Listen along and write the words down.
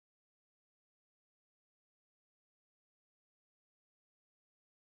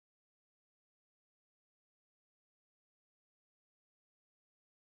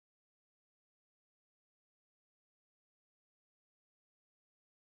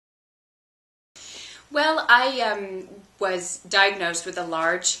Well, I was diagnosed with a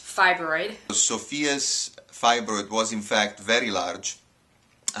large fibroid. Sophia's fibroid was in fact very large.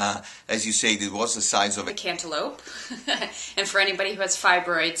 As you said, it was the size of A cantaloupe. And for anybody who has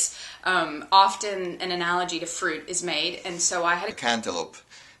fibroids, often an analogy to fruit is made. And so I had a cantaloupe.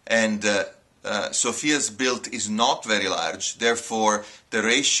 And Sophia's build is not very large, therefore the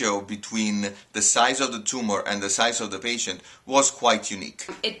ratio between the size of the tumor and the size of the patient was quite unique.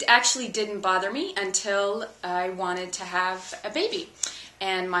 It actually didn't bother me until I wanted to have a baby.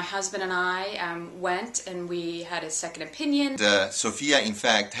 And my husband and I went and we had a second opinion. Sophia, in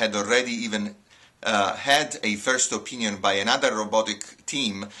fact, had already even had a first opinion by another robotic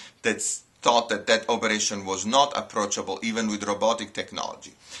team that thought that that operation was not approachable even with robotic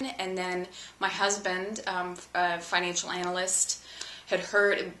technology. And then my husband, a financial analyst, had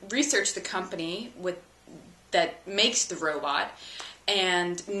researched the company that makes the robot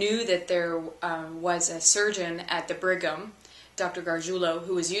and knew that there was a surgeon at the Brigham, Dr. Gargiulo,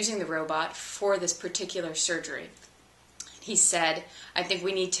 who was using the robot for this particular surgery. He said, I think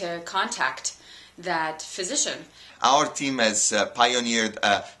we need to contact that physician. Our team has pioneered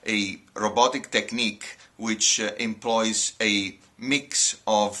a robotic technique which employs a mix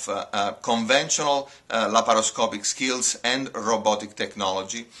of conventional laparoscopic skills and robotic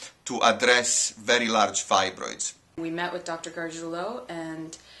technology to address very large fibroids. We met with Dr. Gargiulo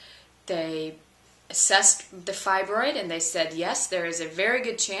and they assessed the fibroid and they said, yes, there is a very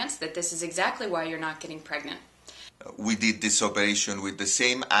good chance that this is exactly why you're not getting pregnant. We did this operation with the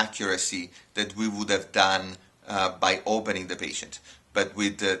same accuracy that we would have done by opening the patient, but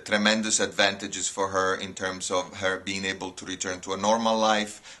with tremendous advantages for her in terms of her being able to return to a normal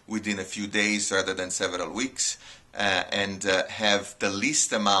life within a few days rather than several weeks, and have the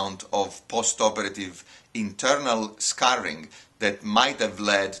least amount of post-operative internal scarring that might have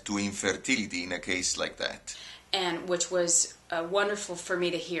led to infertility in a case like that. And which was wonderful for me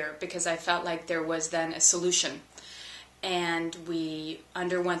to hear because I felt like there was then a solution. And we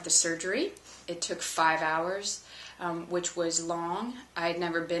underwent the surgery. It took 5 hours, which was long. I had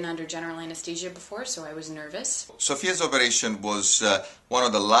never been under general anesthesia before, so I was nervous. Sophia's operation was one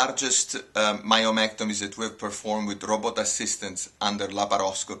of the largest myomectomies that we've performed with robot assistance under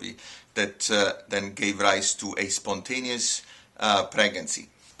laparoscopy that then gave rise to a spontaneous pregnancy.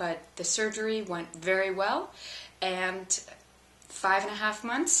 But the surgery went very well, and 5.5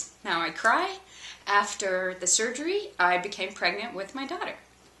 months, now I cry, after the surgery, I became pregnant with my daughter.